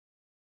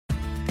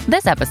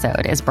This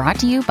episode is brought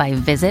to you by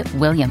Visit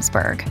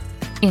Williamsburg.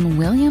 In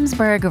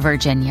Williamsburg,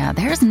 Virginia,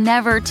 there's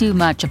never too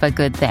much of a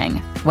good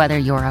thing. Whether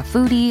you're a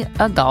foodie,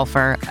 a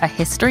golfer, a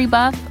history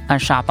buff, a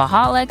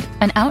shopaholic,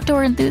 an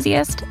outdoor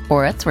enthusiast,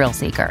 or a thrill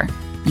seeker,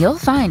 you'll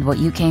find what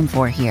you came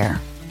for here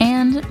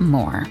and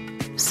more.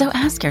 So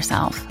ask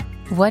yourself,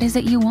 what is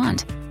it you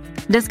want?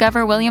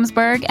 Discover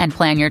Williamsburg and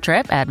plan your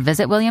trip at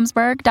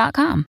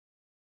visitwilliamsburg.com.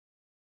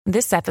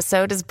 This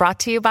episode is brought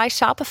to you by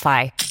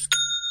Shopify.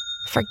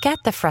 Forget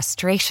the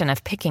frustration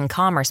of picking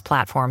commerce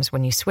platforms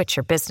when you switch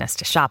your business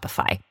to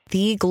Shopify,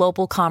 the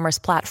global commerce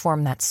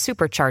platform that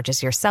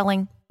supercharges your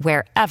selling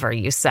wherever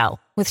you sell.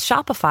 With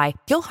Shopify,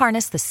 you'll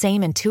harness the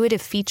same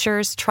intuitive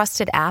features,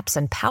 trusted apps,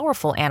 and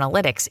powerful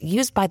analytics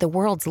used by the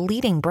world's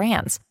leading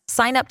brands.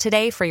 Sign up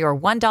today for your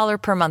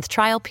 $1 per month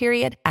trial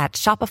period at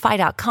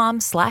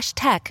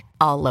shopify.com/tech,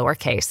 all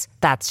lowercase.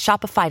 That's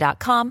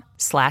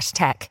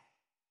shopify.com/tech.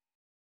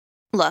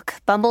 Look,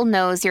 Bumble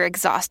knows you're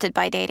exhausted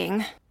by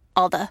dating.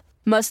 All the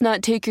must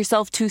not take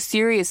yourself too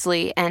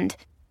seriously and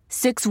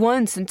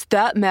 6'1" since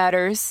that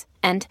matters.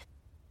 And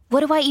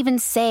what do I even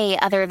say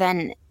other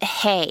than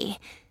hey?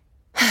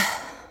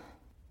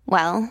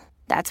 Well,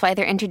 that's why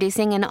they're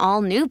introducing an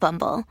all-new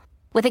Bumble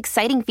with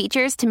exciting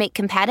features to make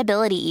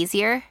compatibility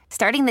easier,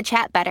 starting the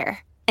chat better,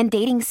 and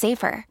dating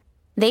safer.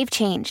 They've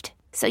changed,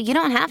 so you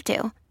don't have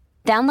to.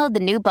 Download the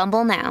new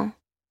Bumble now.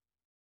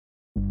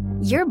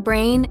 Your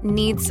brain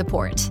needs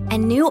support,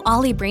 and new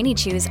Ollie Brainy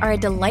Chews are a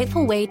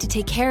delightful way to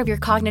take care of your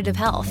cognitive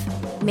health.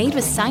 Made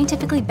with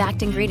scientifically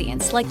backed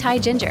ingredients like Thai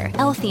ginger,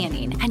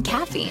 L-theanine, and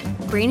caffeine,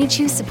 Brainy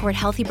Chews support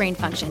healthy brain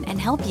function and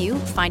help you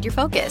find your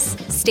focus,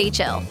 stay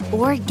chill,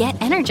 or get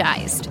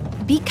energized.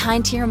 Be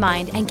kind to your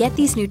mind and get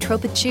these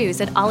nootropic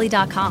chews at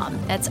ollie.com.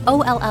 That's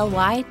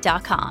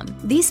OLLY.com.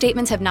 These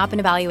statements have not been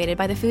evaluated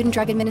by the Food and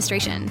Drug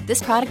Administration.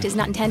 This product is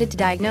not intended to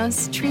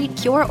diagnose, treat,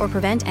 cure, or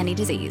prevent any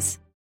disease.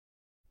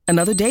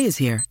 Another day is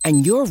here,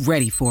 and you're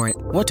ready for it.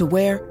 What to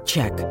wear?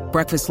 Check.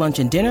 Breakfast, lunch,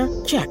 and dinner?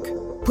 Check.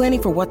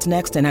 Planning for what's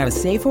next and how to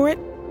save for it?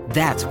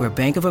 That's where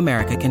Bank of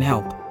America can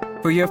help.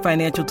 For your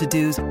financial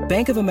to-dos,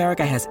 Bank of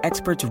America has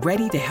experts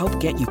ready to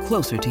help get you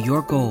closer to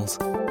your goals.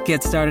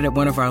 Get started at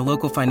one of our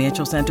local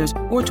financial centers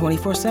or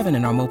 24/7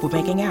 in our mobile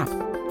banking app.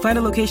 Find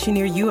a location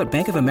near you at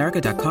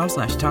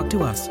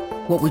bankofamerica.com/talktous.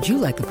 What would you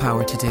like the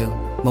power to do?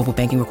 Mobile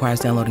banking requires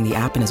downloading the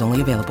app and is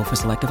only available for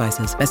select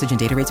devices. Message and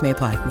data rates may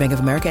apply. Bank of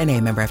America N.A.,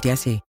 member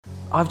FDIC.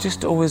 I've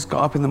just always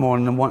got up in the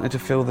morning and wanted to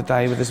fill the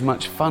day with as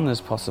much fun as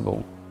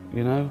possible,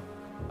 you know?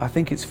 I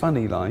think it's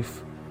funny,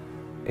 life.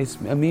 It's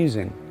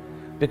amusing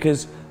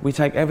because we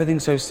take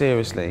everything so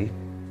seriously.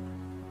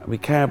 We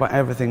care about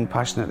everything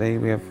passionately.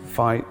 We have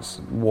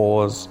fights,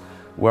 wars,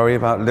 worry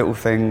about little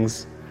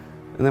things,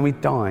 and then we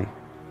die.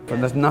 But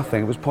there's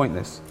nothing, it was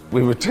pointless.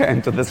 We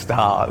return to the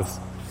stars.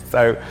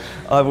 So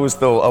I've always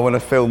thought I want to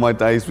fill my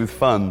days with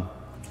fun.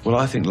 Well,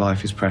 I think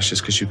life is precious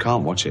because you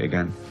can't watch it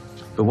again.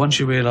 But once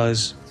you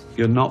realise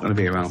you're not going to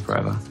be around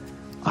forever,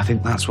 I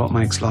think that's what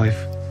makes life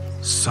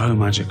so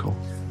magical.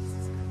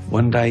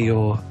 One day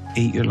you'll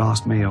eat your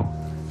last meal,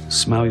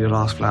 smell your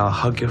last flower,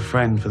 hug your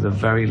friend for the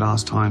very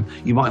last time.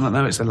 You might not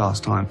know it's the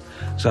last time.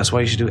 So that's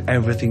why you should do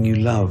everything you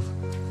love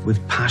with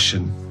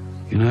passion,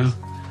 you know?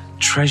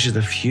 Treasure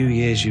the few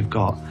years you've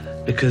got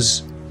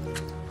because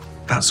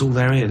that's all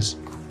there is.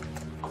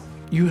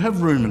 You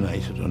have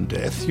ruminated on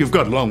death. You've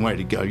got a long way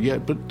to go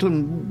yet, but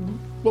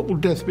what will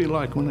death be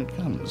like when it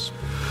comes?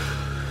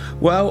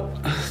 Well,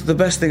 the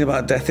best thing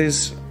about death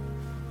is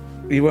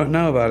you won't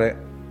know about it.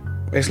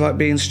 It's like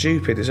being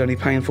stupid. It's only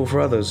painful for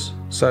others.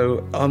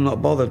 So I'm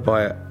not bothered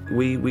by it.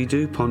 We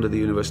do ponder the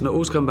universe, and it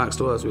always comes back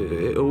to us.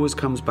 It always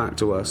comes back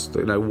to us.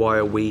 You know, why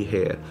are we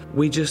here?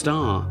 We just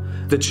are.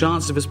 The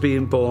chance of us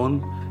being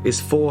born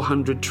is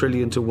 400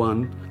 trillion to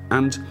 1,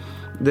 and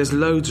there's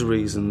loads of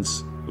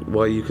reasons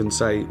why you can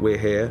say we're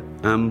here,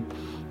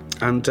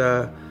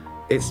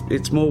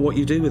 it's more what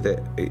you do with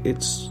it.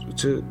 It's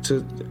to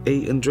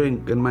eat and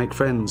drink and make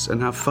friends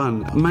and have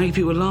fun, make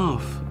people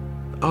laugh.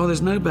 Oh,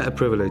 there's no better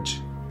privilege.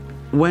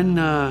 When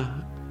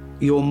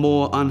you're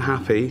more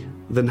unhappy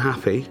than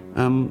happy,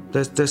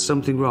 there's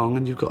something wrong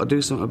and you've got to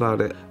do something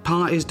about it.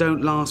 Parties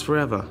don't last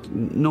forever,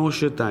 nor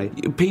should they.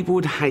 People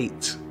would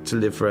hate to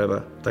live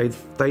forever.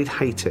 They'd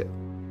hate it.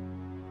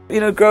 You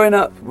know, growing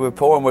up, we were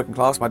poor and working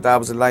class. My dad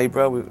was a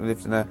labourer. We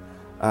lived in a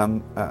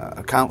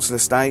council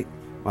estate.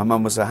 My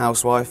mum was a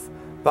housewife.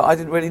 But I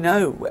didn't really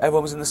know.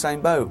 Everyone was in the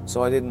same boat,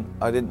 so I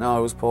didn't know I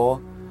was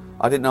poor.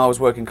 I didn't know I was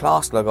working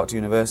class till I got to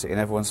university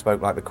and everyone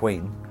spoke like the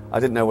Queen.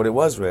 I didn't know what it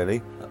was,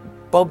 really.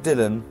 Bob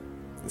Dylan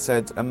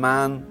said a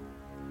man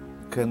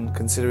can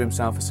consider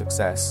himself a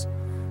success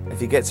if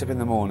he gets up in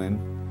the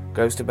morning,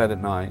 goes to bed at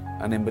night,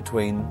 and in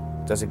between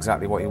does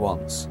exactly what he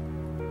wants.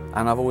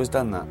 And I've always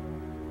done that.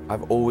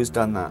 I've always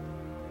done that.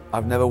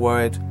 I've never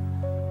worried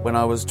when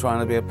I was trying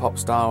to be a pop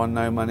star on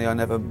no money. I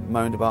never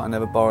moaned about, I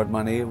never borrowed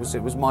money. It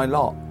was my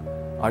lot.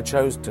 I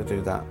chose to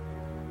do that.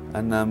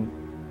 And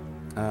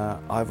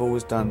I've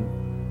always done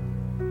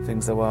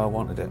things the way I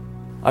wanted it.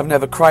 I've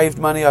never craved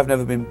money. I've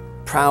never been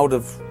proud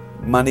of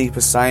money per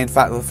se. In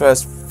fact, the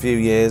first few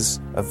years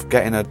of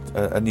getting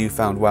a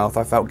newfound wealth,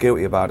 I felt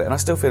guilty about it, and I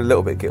still feel a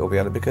little bit guilty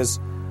about it because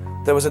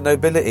there was a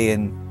nobility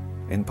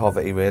in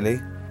poverty, really,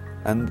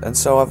 and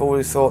so I've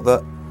always thought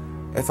that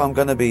if I'm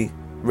going to be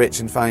rich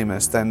and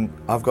famous, then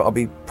I've got to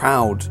be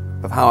proud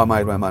of how I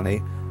made my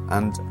money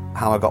and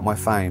how I got my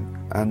fame.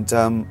 And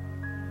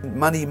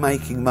money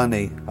making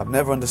money, I've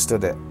never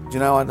understood it. Do you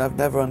know, I've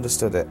never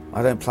understood it.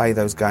 I don't play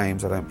those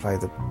games. I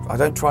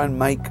don't try and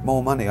make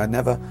more money. I've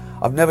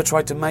never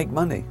tried to make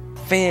money.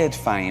 Feared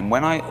fame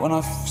when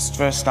I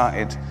first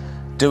started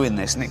doing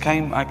this, and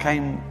I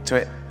came to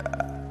it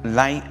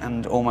late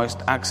and almost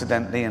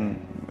accidentally,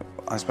 and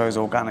I suppose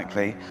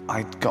organically.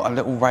 I got a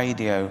little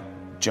radio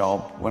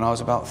job when I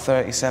was about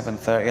 37,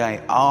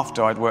 38,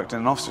 after I'd worked in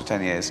an office for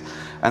 10 years.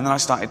 And then I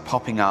started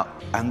popping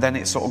up, and then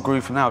it sort of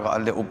grew from there. I got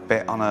a little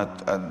bit on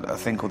a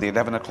thing called the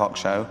 11 o'clock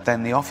show.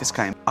 Then The Office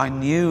came. I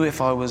knew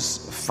if I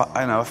was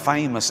a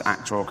famous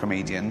actor or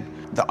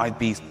comedian that I'd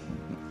be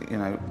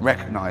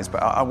recognised,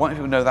 but I wanted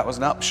people to know that was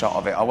an upshot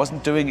of it. I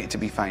wasn't doing it to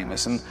be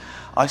famous, and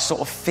I sort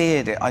of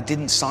feared it. I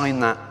didn't sign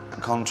that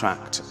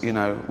contract,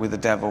 with the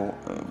devil,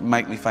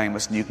 make me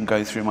famous and you can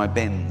go through my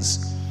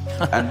bins.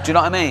 And do you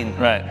know what I mean?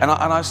 Right. And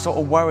I sort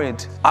of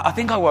worried. I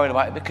think I worried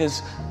about it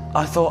because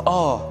I thought,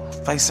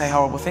 they say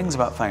horrible things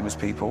about famous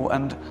people,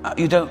 and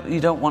you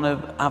don't want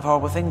to have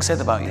horrible things said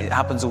about you. It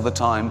happens all the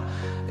time.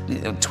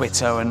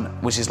 Twitter,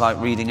 which is like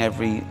reading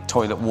every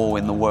toilet wall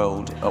in the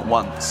world at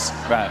once.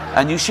 Right.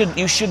 And you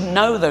shouldn't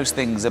know those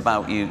things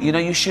about you.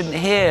 You shouldn't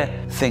hear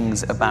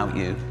things about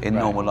you in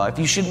normal life.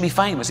 You shouldn't be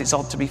famous. It's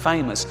odd to be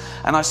famous.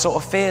 And I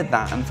sort of feared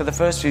that. And for the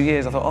first few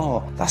years, I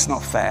thought, that's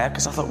not fair,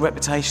 because I thought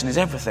reputation is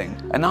everything.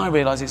 And now I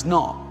realise it's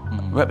not.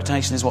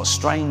 Reputation is what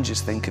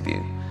strangers think of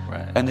you.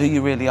 Right. And who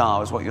you really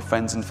are is what your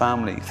friends and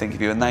family think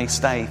of you, and they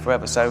stay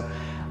forever. So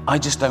I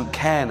just don't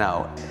care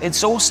now.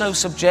 It's also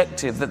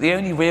subjective, that the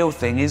only real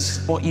thing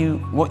is what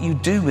you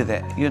do with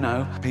it,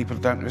 People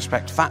don't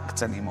respect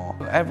facts anymore.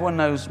 Everyone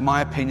knows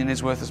my opinion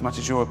is worth as much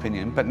as your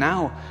opinion, but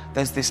now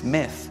there's this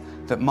myth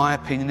that my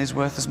opinion is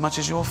worth as much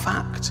as your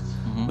fact,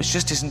 which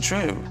just isn't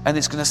true. And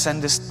it's going to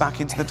send us back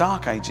into the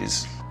dark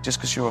ages. Just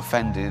because you're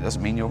offended, it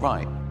doesn't mean you're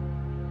right.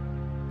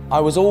 I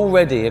was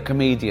already a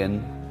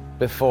comedian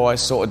before I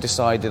sort of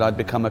decided I'd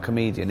become a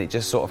comedian. It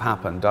just sort of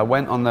happened. I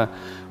went on the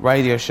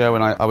radio show,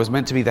 and I was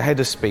meant to be the head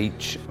of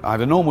speech. I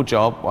had a normal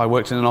job. I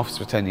worked in an office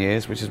for 10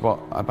 years, which is what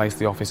I based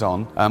The Office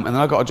on. And then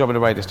I got a job at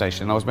a radio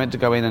station. I was meant to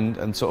go in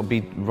and sort of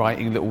be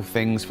writing little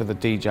things for the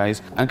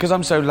DJs. And because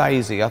I'm so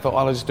lazy, I thought,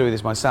 I'll just do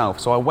this myself.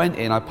 So I went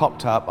in, I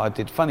popped up, I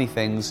did funny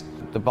things.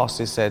 The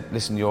bosses said,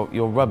 listen,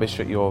 you're rubbish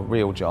at your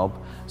real job,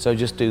 so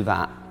just do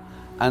that.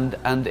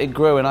 And it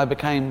grew, and I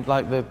became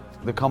like the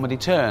Comedy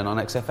Turn on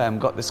XFM,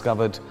 got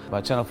discovered by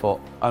Channel 4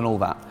 and all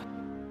that.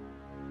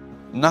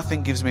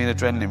 Nothing gives me an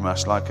adrenaline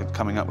rush like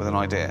coming up with an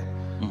idea.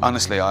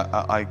 Honestly,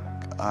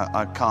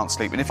 I can't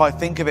sleep. And if I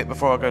think of it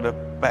before I go to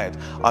bed,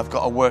 I've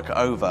got to work it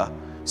over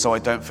so I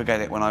don't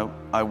forget it when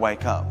I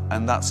wake up.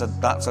 And that's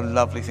a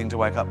lovely thing to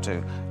wake up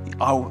to.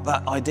 Oh,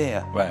 that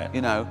idea, right.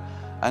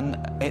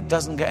 And it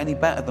doesn't get any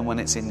better than when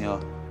it's in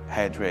your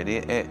head,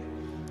 really.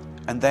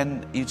 And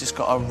then you just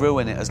got to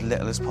ruin it as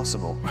little as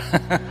possible.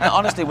 Now,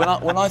 honestly, when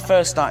I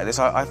first started this,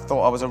 I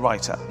thought I was a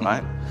writer,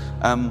 right?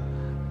 And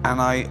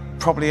I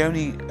probably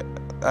only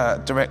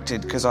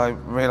directed because I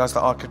realised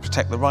that I could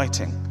protect the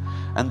writing.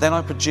 And then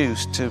I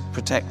produced to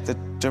protect the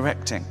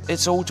directing.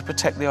 It's all to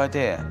protect the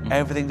idea,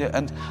 everything.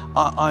 And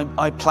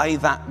I play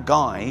that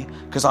guy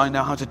because I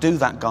know how to do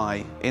that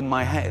guy in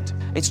my head.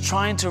 It's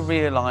trying to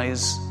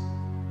realise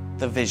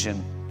the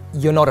vision.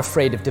 You're not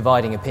afraid of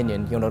dividing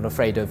opinion. You're not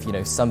afraid of,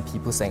 some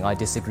people saying I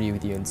disagree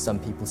with you and some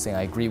people saying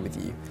I agree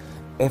with you.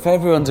 If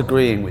everyone's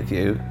agreeing with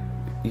you,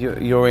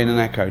 you're in an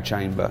echo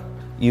chamber.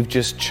 You've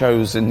just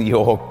chosen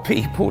your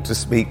people to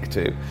speak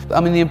to.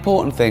 I mean, the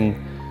important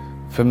thing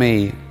for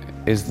me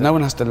is no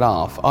one has to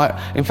laugh.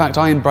 In fact,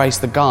 I embrace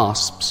the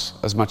gasps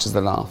as much as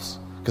the laughs,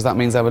 because that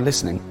means they were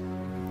listening.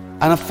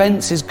 And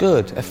offence is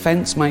good.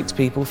 Offence makes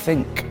people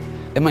think.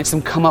 It makes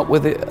them come up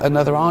with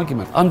another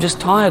argument. I'm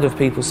just tired of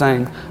people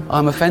saying,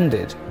 I'm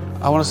offended.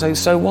 I want to say,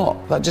 so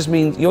what? That just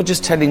means you're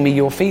just telling me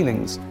your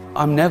feelings.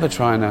 I'm never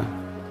trying to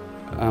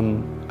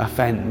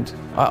offend.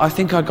 I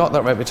think I got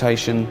that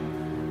reputation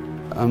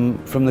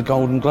from the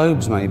Golden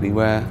Globes, maybe,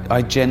 where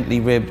I gently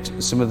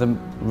ribbed some of the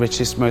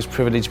richest, most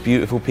privileged,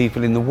 beautiful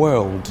people in the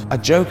world. A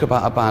joke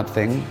about a bad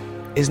thing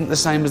isn't the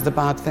same as the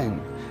bad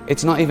thing.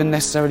 It's not even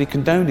necessarily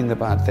condoning the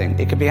bad thing.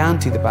 It could be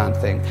anti the bad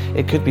thing.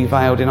 It could be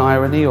veiled in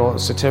irony or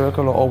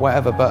satirical or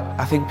whatever, but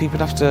I think people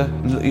have to,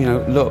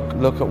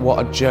 look at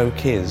what a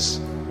joke is,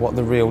 what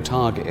the real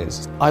target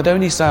is. I'd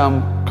only say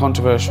I'm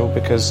controversial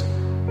because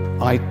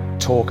I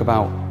talk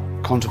about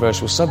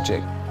controversial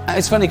subject.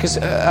 It's funny because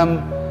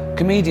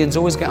comedians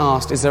always get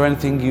asked, is there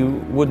anything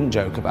you wouldn't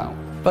joke about?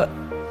 But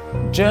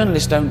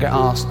journalists don't get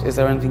asked, is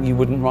there anything you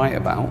wouldn't write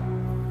about?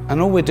 And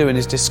all we're doing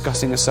is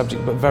discussing a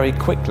subject, but very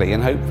quickly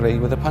and hopefully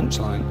with a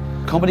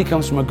punchline. Comedy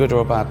comes from a good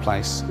or a bad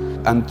place.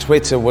 And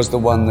Twitter was the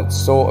one that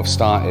sort of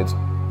started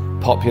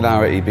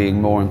popularity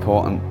being more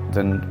important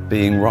than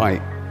being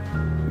right,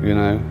 you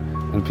know,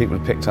 and people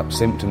have picked up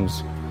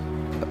symptoms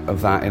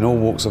of that in all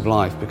walks of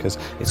life because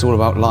it's all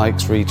about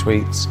likes,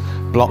 retweets,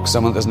 block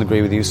someone that doesn't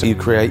agree with you, so you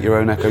create your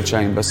own echo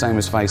chamber, same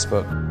as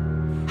Facebook.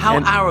 How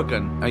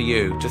arrogant are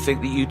you to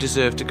think that you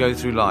deserve to go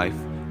through life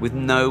with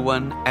no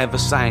one ever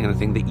saying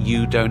anything that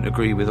you don't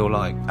agree with or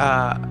like?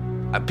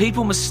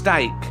 People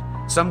mistake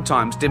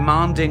sometimes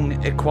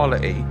demanding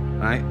equality,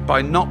 right,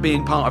 by not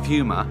being part of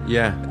humour.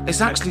 Yeah.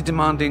 It's actually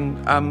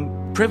demanding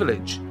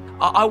privilege.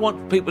 I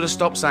want people to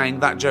stop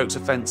saying that joke's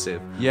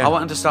offensive. Yeah. I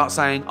want them to start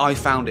saying I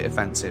found it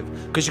offensive,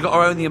 because you've got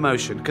to own the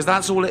emotion, because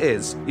that's all it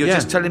is. You're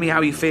just telling me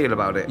how you feel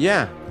about it.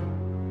 Yeah.